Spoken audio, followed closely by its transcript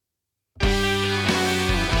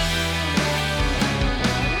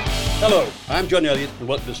Hello, I'm John Elliott and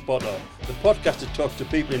welcome to Spot On, the podcast that talks to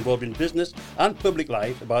people involved in business and public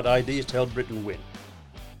life about ideas to help Britain win.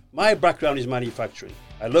 My background is manufacturing.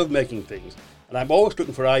 I love making things, and I'm always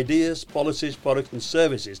looking for ideas, policies, products and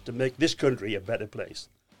services to make this country a better place.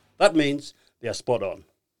 That means they are spot on.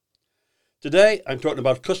 Today, I'm talking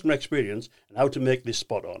about customer experience and how to make this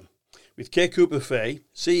spot on. With Kate Cooper-Fay,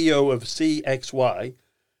 CEO of CXY,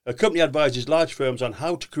 a company advises large firms on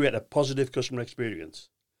how to create a positive customer experience.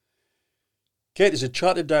 Kate is a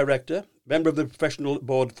chartered director, member of the Professional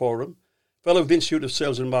Board Forum, fellow of the Institute of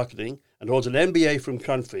Sales and Marketing, and holds an MBA from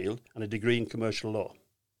Cranfield and a degree in commercial law.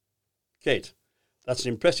 Kate, that's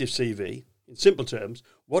an impressive CV. In simple terms,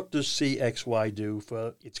 what does CXY do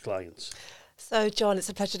for its clients? So, John, it's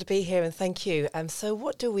a pleasure to be here and thank you. So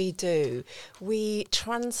what do? We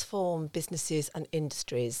transform businesses and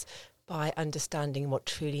industries by understanding what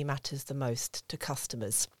truly matters the most to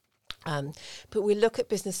customers. But we look at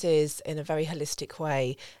businesses in a very holistic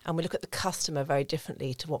way, and we look at the customer very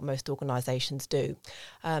differently to what most organisations do.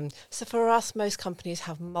 So for us, most companies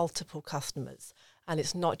have multiple customers, and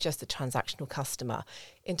it's not just the transactional customer.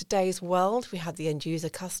 In today's world, we have the end user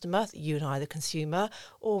customer, you and I, the consumer,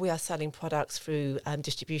 or we are selling products through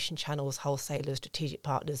distribution channels, wholesalers, strategic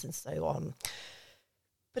partners, and so on.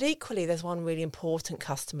 But equally, there's one really important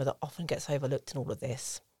customer that often gets overlooked in all of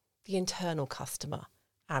this, the internal customer,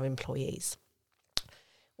 our employees.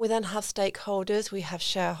 We then have stakeholders, we have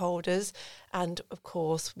shareholders, and of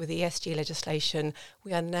course, with the ESG legislation,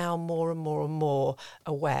 we are now more and more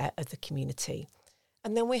aware of the community.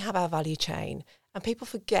 And then we have our value chain, and people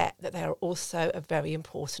forget that they are also a very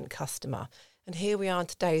important customer. And here we are in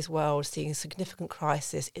today's world seeing a significant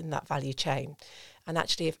crisis in that value chain. And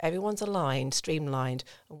actually, if everyone's aligned, streamlined,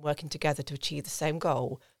 and working together to achieve the same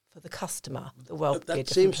goal for the customer, the world would be a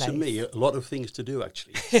different place. That seems to me a lot of things to do,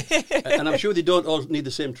 actually. And I'm sure they don't all need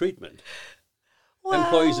the same treatment. Well,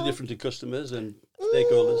 employees are different to customers and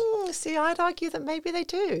stakeholders. See, I'd argue that maybe they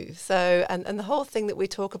do. So, and the whole thing that we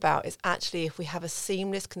talk about is actually if we have a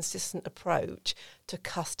seamless, consistent approach to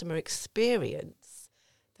customer experience,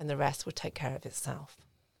 then the rest will take care of itself.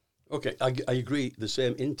 Okay, I agree, the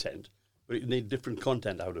same intent, but you need different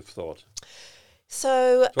content, I would have thought.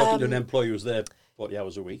 So, talking to an employee who's there 40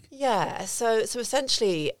 hours a week. Yeah, so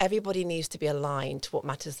essentially everybody needs to be aligned to what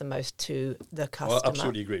matters the most to the customer. I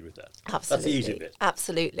absolutely agree with that. Absolutely. That's the easy bit.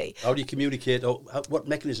 Absolutely. How do you communicate, or what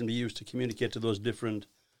mechanism do you use to communicate to those different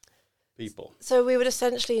people? So we would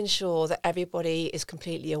essentially ensure that everybody is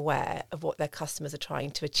completely aware of what their customers are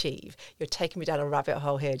trying to achieve. You're taking me down a rabbit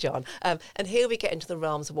hole here, John. And here we get into the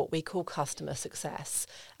realms of what we call customer success.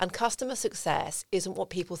 And customer success isn't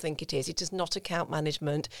what people think it is. It is not account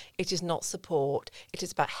management. It is not support. It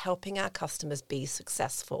is about helping our customers be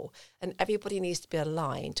successful. And everybody needs to be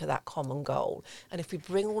aligned to that common goal. And if we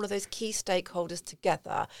bring all of those key stakeholders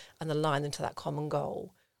together and align them to that common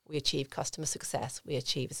goal, we achieve customer success, we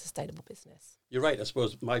achieve a sustainable business. You're right. I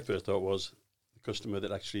suppose my first thought was the customer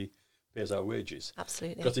that actually pays our wages.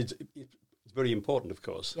 Absolutely. Because it's very important, of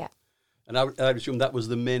course. Yeah. And I assume that was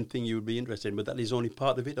the main thing you would be interested in, but that is only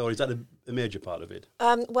part of it, or is that a major part of it?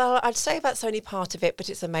 Well, I'd say that's only part of it, but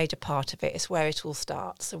it's a major part of it. It's where it all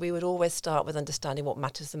starts. So we would always start with understanding what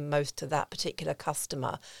matters the most to that particular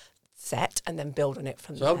customer set and then build on it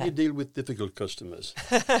from there. So how do you deal with difficult customers?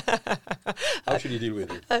 How should you deal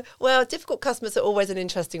with it? Well, difficult customers are always an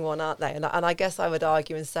interesting one, aren't they? And I guess I would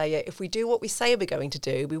argue and say if we do what we say we're going to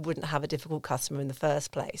do, we wouldn't have a difficult customer in the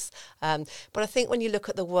first place. But I think when you look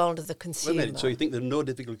at the world of the consumer... Wait a minute, so you think there are no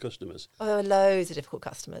difficult customers? Oh, there are loads of difficult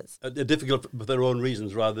customers. They're difficult for their own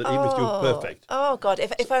reasons rather than even if you're perfect. Oh, God,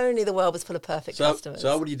 if only the world was full of perfect customers. So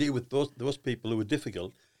how would you deal with those people who are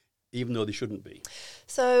difficult even though they shouldn't be?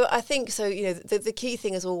 So I think, the key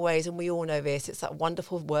thing is always, and we all know this, it's that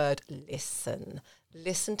wonderful word, listen.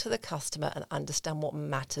 Listen to the customer and understand what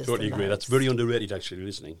matters Totally the agree. most. That's very underrated, actually,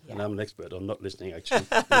 listening. Yeah. And I'm an expert on not listening, actually.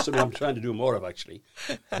 It's something I'm trying to do more of, actually.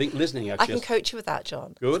 I think listening, actually... I can coach you with that,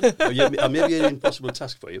 John. Good. Well, maybe an impossible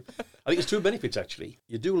task for you. I think it's two benefits, actually.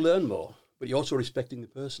 You do learn more, but you're also respecting the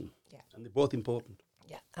person. Yeah. And they're both important.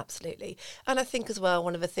 Yeah, absolutely. And I think as well,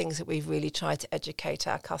 one of the things that we've really tried to educate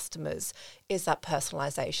our customers is that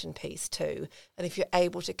personalisation piece too. And if you're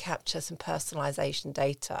able to capture some personalisation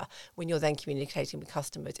data when you're then communicating with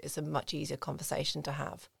customers, it's a much easier conversation to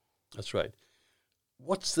have. That's right.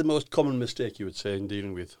 What's the most common mistake you would say in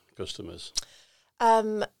dealing with customers?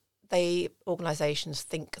 Organisations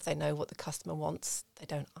think they know what the customer wants. They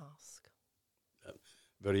don't ask.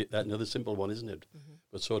 Another simple one, isn't it? Mm-hmm.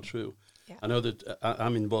 But so true. Yeah. I know that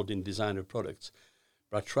I'm involved in design of products,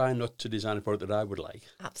 but I try not to design a product that I would like.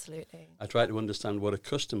 Absolutely. I try to understand what a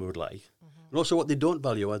customer would like, And also what they don't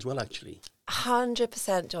value as well, actually.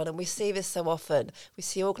 100%, John, and we see this so often. We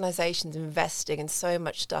see organisations investing in so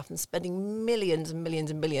much stuff and spending millions and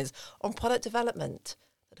millions and millions on product development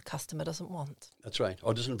that the customer doesn't want. That's right,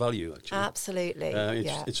 or doesn't value, actually. Absolutely,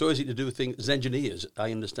 It's so easy to do things. As engineers,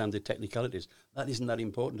 I understand the technicalities. That isn't that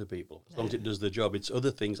important to people. As long as it does the job, it's other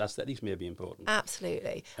things. Aesthetics may be important.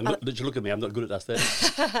 Absolutely. And look at me, I'm not good at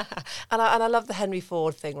aesthetics. and I love the Henry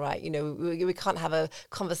Ford thing, right? You know, we can't have a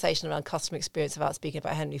conversation around customer experience without speaking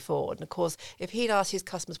about Henry Ford. And of course, if he'd asked his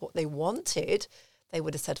customers what they wanted, they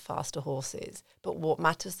would have said faster horses. But what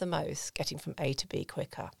matters the most, getting from A to B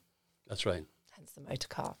quicker. That's right. Hence the motor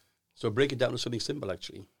car. So break it down to something simple,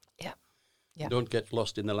 actually. Yeah. Don't get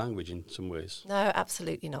lost in the language in some ways. No,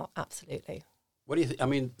 absolutely not. Absolutely. What do you think? I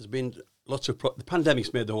mean, there's been lots of... the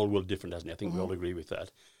pandemic's made the whole world different, hasn't it? I think we all agree with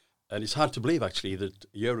that. And it's hard to believe, actually, that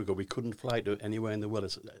a year ago we couldn't fly to anywhere in the world.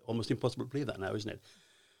 It's almost impossible to believe that now, isn't it?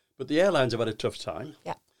 But the airlines have had a tough time.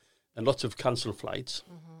 Yeah. And lots of cancelled flights.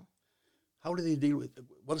 Mm-hmm. How do they deal with...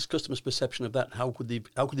 what is customers' perception of that? How could they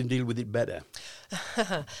deal with it better?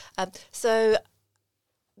 So...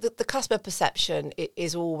 The customer perception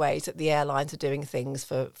is always that the airlines are doing things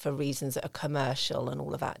for reasons that are commercial and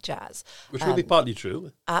all of that jazz. Which will be partly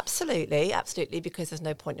true. Absolutely, because there's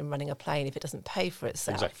no point in running a plane if it doesn't pay for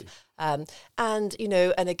itself. Exactly. And, you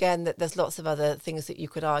know, and again, there's lots of other things that you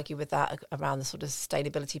could argue with that around the sort of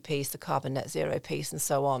sustainability piece, the carbon net zero piece and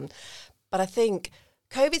so on. But I think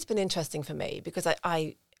COVID's been interesting for me because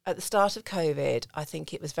I at the start of COVID, I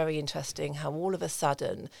think it was very interesting how all of a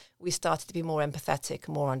sudden we started to be more empathetic,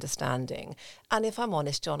 more understanding. And if I'm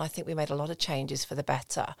honest, John, I think we made a lot of changes for the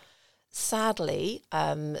better. Sadly,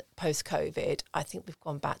 post-COVID, I think we've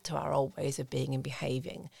gone back to our old ways of being and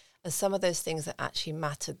behaving. And some of those things that actually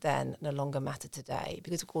mattered then no longer matter today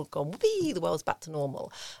because we've all gone, whee, the world's back to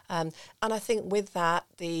normal. And I think with that,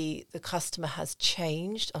 the customer has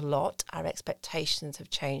changed a lot. Our expectations have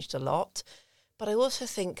changed a lot. But I also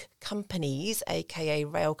think companies, aka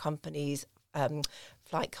rail companies,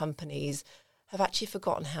 flight companies, have actually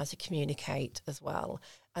forgotten how to communicate as well.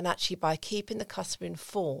 And actually by keeping the customer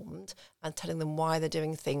informed and telling them why they're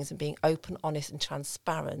doing things and being open, honest and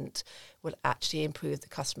transparent will actually improve the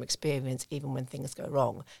customer experience even when things go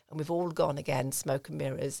wrong. And we've all gone again, smoke and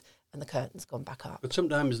mirrors, and the curtain's gone back up. But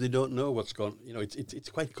sometimes they don't know what's gone. You know, it's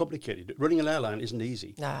quite complicated. Running an airline isn't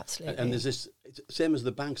easy. No, absolutely. And there's this, it's same as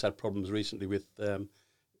the banks had problems recently with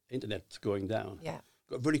internet going down. Yeah.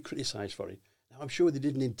 Got very criticised for it. Now, I'm sure they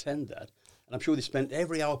didn't intend that. And I'm sure they spent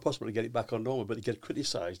every hour possible to get it back on normal, but they get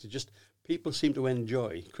criticised. People seem to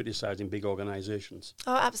enjoy criticising big organisations.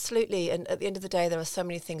 Oh, absolutely. And at the end of the day, there are so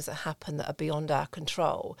many things that happen that are beyond our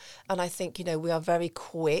control. And I think, you know, we are very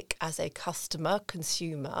quick as a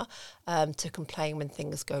consumer, to complain when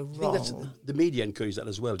things go wrong. I think the media encourages that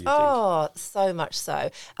as well, do you think? Oh, so much so.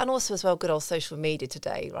 And also as well, good old social media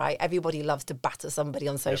today, right? Everybody loves to batter somebody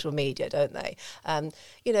on social media, don't they?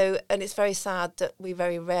 You know, and it's very sad that we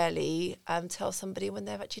very rarely tell somebody when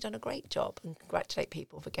they've actually done a great job and congratulate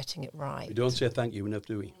people for getting it right. We don't say thank you enough,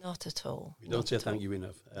 do we? Not at all. We don't say thank you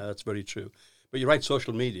enough. That's very true. But you're right,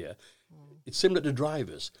 social media, it's similar to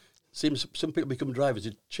drivers. Seems some people become drivers,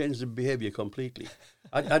 it changes their behaviour completely.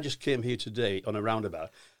 I just came here today on a roundabout.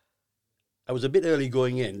 I was a bit early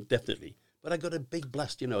going in, definitely, but I got a big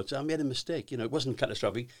blast, you know. So I made a mistake, you know. It wasn't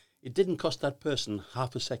catastrophic. It didn't cost that person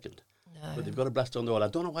half a second. No. But they've got a blast on the road. I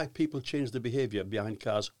don't know why people change their behaviour behind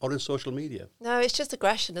cars or on social media. No, it's just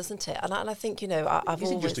aggression, isn't it? And I think, you know, I've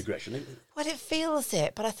always... Is it just aggression? Isn't it? Well, it feels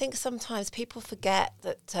it, but I think sometimes people forget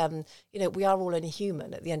that, you know, we are all only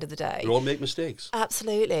human at the end of the day. We all make mistakes.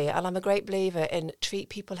 Absolutely. And I'm a great believer in treat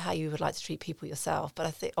people how you would like to treat people yourself, but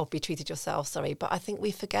I think, or be treated yourself, sorry. But I think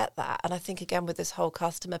we forget that. And I think, again, with this whole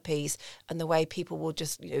customer piece and the way people will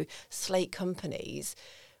just, you know, slate companies,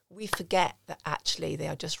 we forget that actually they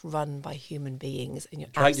are just run by human beings. And you're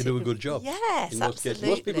trying to do a good job. Yes, absolutely.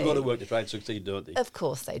 Most people go to work to try and succeed, don't they? Of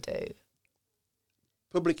course they do.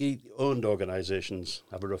 Publicly owned organisations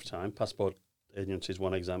have a rough time. Passport agency is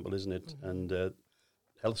one example, isn't it? Mm-hmm. And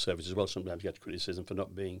health services as well sometimes get criticism for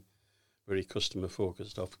not being very customer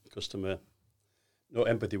focused, or no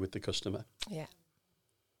empathy with the customer. Yeah.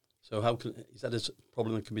 So is that a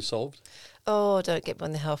problem that can be solved? Oh, don't get me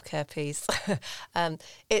on the healthcare piece.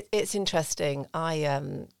 It's interesting.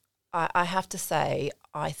 I have to say,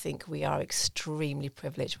 I think we are extremely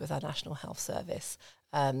privileged with our National Health Service.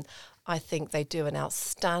 I think they do an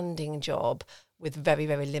outstanding job with very,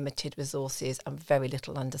 very limited resources and very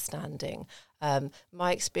little understanding.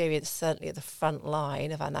 My experience, certainly at the front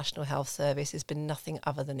line of our National Health Service, has been nothing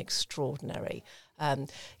other than extraordinary.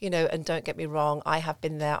 And don't get me wrong, I have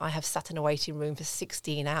been there. I have sat in a waiting room for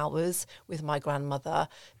 16 hours with my grandmother,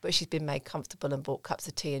 but she's been made comfortable and bought cups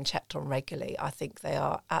of tea and checked on regularly. I think they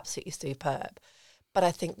are absolutely superb. But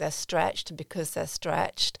I think they're stretched, and because they're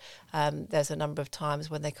stretched, there's a number of times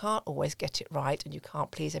when they can't always get it right, and you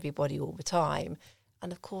can't please everybody all the time.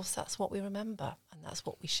 And of course, that's what we remember, and that's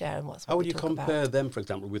what we share, and what's what How would we you talk compare about. them, for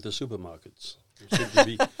example, with the supermarkets?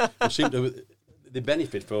 They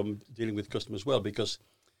benefit from dealing with customers well, because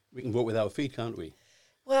we can vote with our feet, can't we?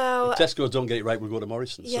 Well, if Tesco's don't get it right, we'll go to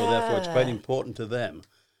Morrison's. Yeah. So therefore, it's quite important to them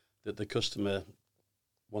that the customer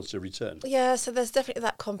wants to return. Yeah, so there's definitely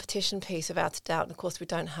that competition piece, without a doubt. And of course, we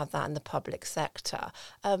don't have that in the public sector.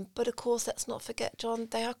 But of course, let's not forget, John,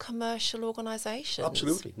 they are commercial organisations.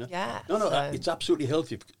 Absolutely. No. Yeah. No, it's absolutely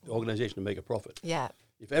healthy for an organisation to make a profit. Yeah.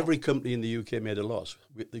 If every company in the UK made a loss,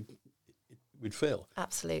 we'd fail.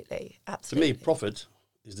 Absolutely. To Absolutely. me, profit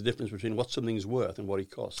is the difference between what something's worth and what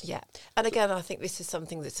it costs. Yeah, and again, I think this is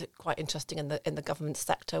something that's quite interesting in the government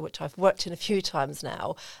sector, which I've worked in a few times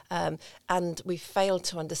now, and we failed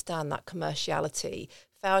to understand that commerciality,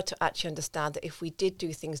 failed to actually understand that if we did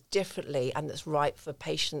do things differently and that's right for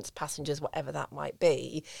patients, passengers, whatever that might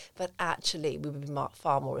be, that actually we would be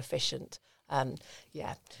far more efficient.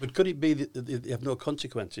 Yeah. But could it be that they have no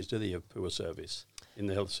consequences, do they, of poor service in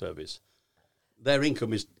the health service? Their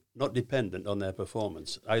income is not dependent on their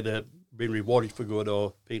performance, either being rewarded for good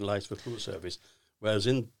or penalised for poor service. Whereas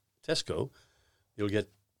in Tesco, they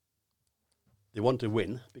want to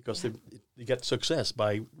win because they get success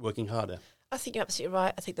by working harder. I think you're absolutely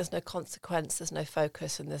right. I think there's no consequence, there's no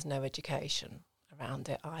focus, and there's no education around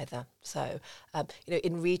it either. So,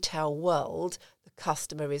 in retail world, the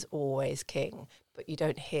customer is always king, but you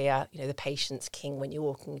don't hear, the patient's king when you're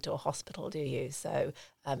walking into a hospital, do you? So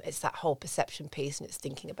it's that whole perception piece, and it's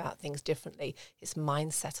thinking about things differently. It's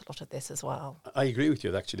mindset, a lot of this as well. I agree with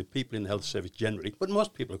you, actually. People in the health service generally, but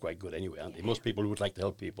most people are quite good anyway, aren't they? Most people would like to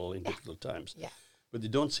help people in difficult times. Yeah. But they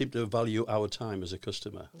don't seem to value our time as a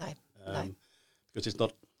customer. No. Because it's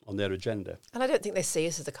not on their agenda. And I don't think they see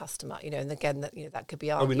us as a customer, and again, that could be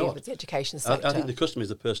argued with the education sector. I think the customer is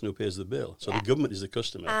the person who pays the bill. So the government is the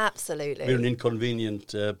customer. Absolutely. We're an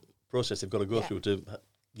inconvenient process they've got to go through to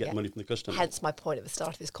get money from the customer. Hence my point at the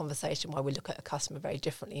start of this conversation, why we look at a customer very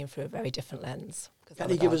differently and through a very different lens. Can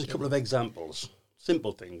you give us a couple of examples,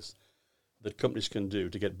 simple things, that companies can do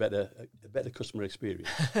to get a better customer experience?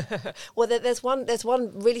 Well, there's one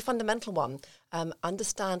really fundamental one.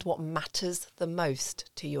 Understand what matters the most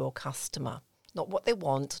to your customer. Not what they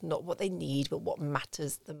want, not what they need, but what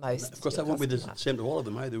matters the most. And of course, that won't be the same to all of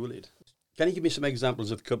them either, will it? Can you give me some examples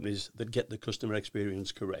of companies that get the customer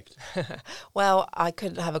experience correct? Well, I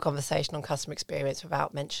couldn't have a conversation on customer experience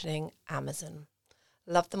without mentioning Amazon.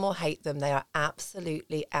 Love them or hate them, they are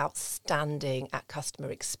absolutely outstanding at customer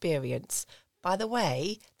experience. By the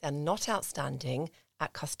way, they're not outstanding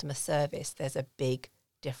at customer service. There's a big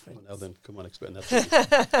difference. Well, now then, come on, explain that to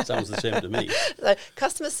me. Sounds the same to me. So,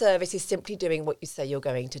 customer service is simply doing what you say you're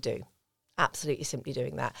going to do. Absolutely simply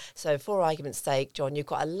doing that. So for argument's sake, John, you've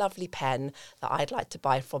got a lovely pen that I'd like to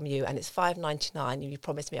buy from you, and it's $5.99, and you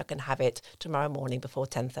promised me I can have it tomorrow morning before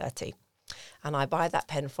 10:30. And I buy that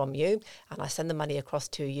pen from you, and I send the money across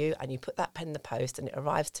to you, and you put that pen in the post, and it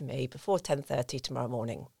arrives to me before 10:30 tomorrow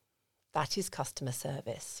morning. That is customer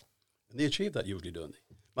service. And they achieve that usually, don't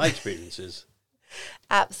they? My experience is...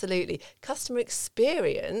 Absolutely. Customer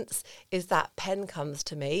experience is that pen comes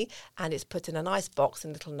to me and it's put in a nice box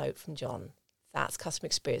and a little note from John. That's customer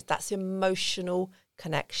experience. That's emotional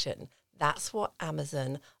connection. That's what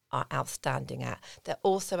Amazon are outstanding at. They're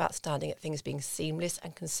also outstanding at things being seamless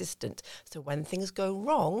and consistent. So when things go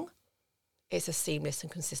wrong, it's a seamless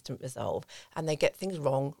and consistent resolve, and they get things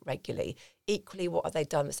wrong regularly. Equally, what have they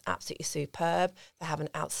done that's absolutely superb? They have an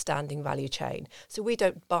outstanding value chain. So we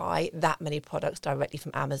don't buy that many products directly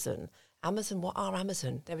from Amazon. What are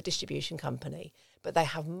Amazon? They're a distribution company, but they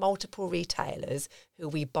have multiple retailers who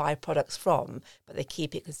we buy products from, but they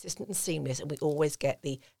keep it consistent and seamless, and we always get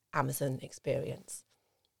the Amazon experience.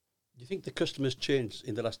 Do you think the customers changed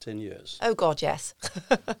in the last 10 years? Oh, God, yes.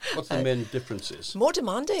 What's the main differences? More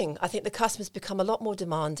demanding. I think the customers become a lot more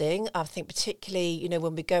demanding. I think particularly,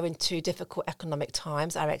 when we go into difficult economic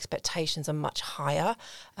times, our expectations are much higher.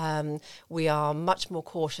 We are much more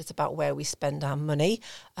cautious about where we spend our money.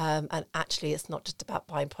 And actually, it's not just about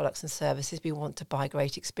buying products and services. We want to buy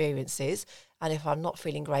great experiences. And if I'm not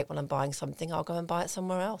feeling great when I'm buying something, I'll go and buy it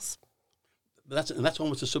somewhere else. That's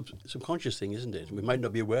almost a subconscious thing, isn't it? We might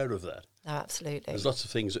not be aware of that. No, absolutely. There's lots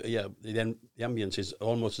of things. Yeah, the ambience is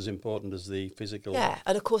almost as important as the physical. Yeah,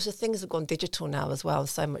 and of course the things have gone digital now as well,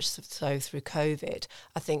 so much so through COVID.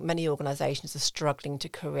 I think many organisations are struggling to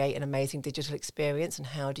create an amazing digital experience, and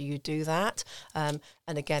how do you do that? And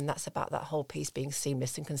again, that's about that whole piece being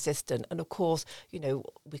seamless and consistent. And of course, you know,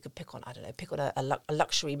 we could pick on a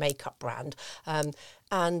luxury makeup brand,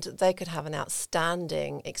 and they could have an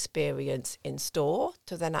outstanding experience in store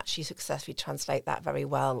to then actually successfully translate that very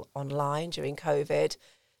well online during COVID,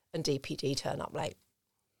 and DPD turn up late.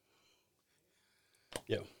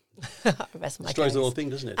 Yeah. Destroys the whole thing,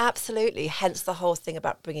 doesn't it? Absolutely. Hence the whole thing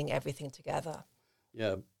about bringing everything together.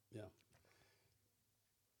 Yeah, yeah.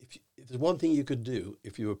 If there's one thing you could do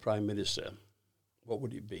if you were Prime Minister, what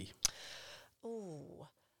would it be?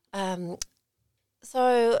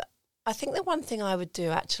 So I think the one thing I would do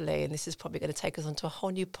actually, and this is probably going to take us onto a whole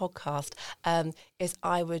new podcast, is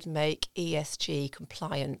I would make ESG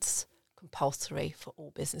compliance compulsory for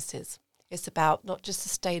all businesses. It's about not just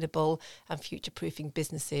sustainable and future-proofing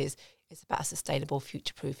businesses, it's about sustainable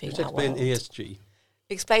future-proofing our world. ESG.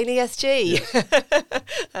 Explain ESG.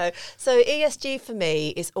 Yes. So ESG for me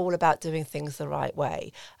is all about doing things the right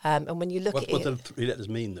way. And when you look at it... What do the 3 letters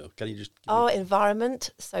mean, though? Can you just...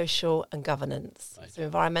 environment, social and governance. Right. So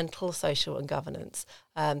environmental, social and governance.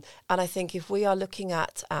 And I think if we are looking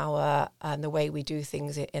at our the way we do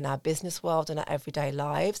things in our business world and our everyday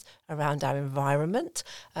lives around our environment,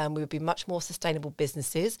 we would be much more sustainable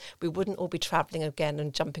businesses. We wouldn't all be travelling again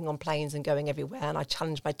and jumping on planes and going everywhere. And I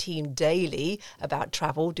challenge my team daily about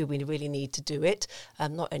travel. Do we really need to do it?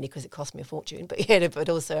 Not only because it costs me a fortune, but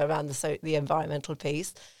also around the environmental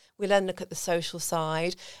piece. We then look at the social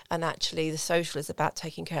side, and actually the social is about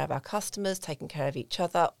taking care of our customers, taking care of each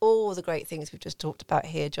other, all the great things we've just talked about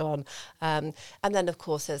here, John. And then, of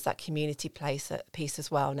course, there's that community piece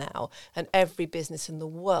as well now. And every business in the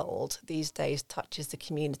world these days touches the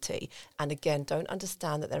community. And again, don't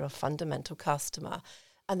understand that they're a fundamental customer.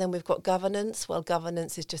 And then we've got governance. Well,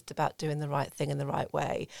 governance is just about doing the right thing in the right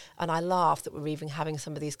way. And I laugh that we're even having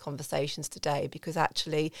some of these conversations today, because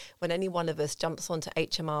actually when any one of us jumps onto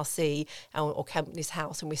HMRC or Companies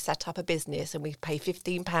House and we set up a business and we pay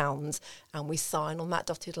 £15 and we sign on that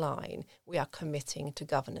dotted line, we are committing to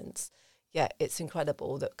governance. Yeah, it's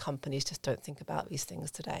incredible that companies just don't think about these things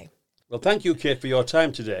today. Well, thank you, Kate, for your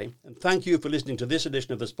time today. And thank you for listening to this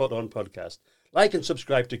edition of the Spot On podcast. Like and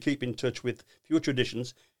subscribe to keep in touch with future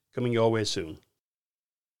editions coming your way soon.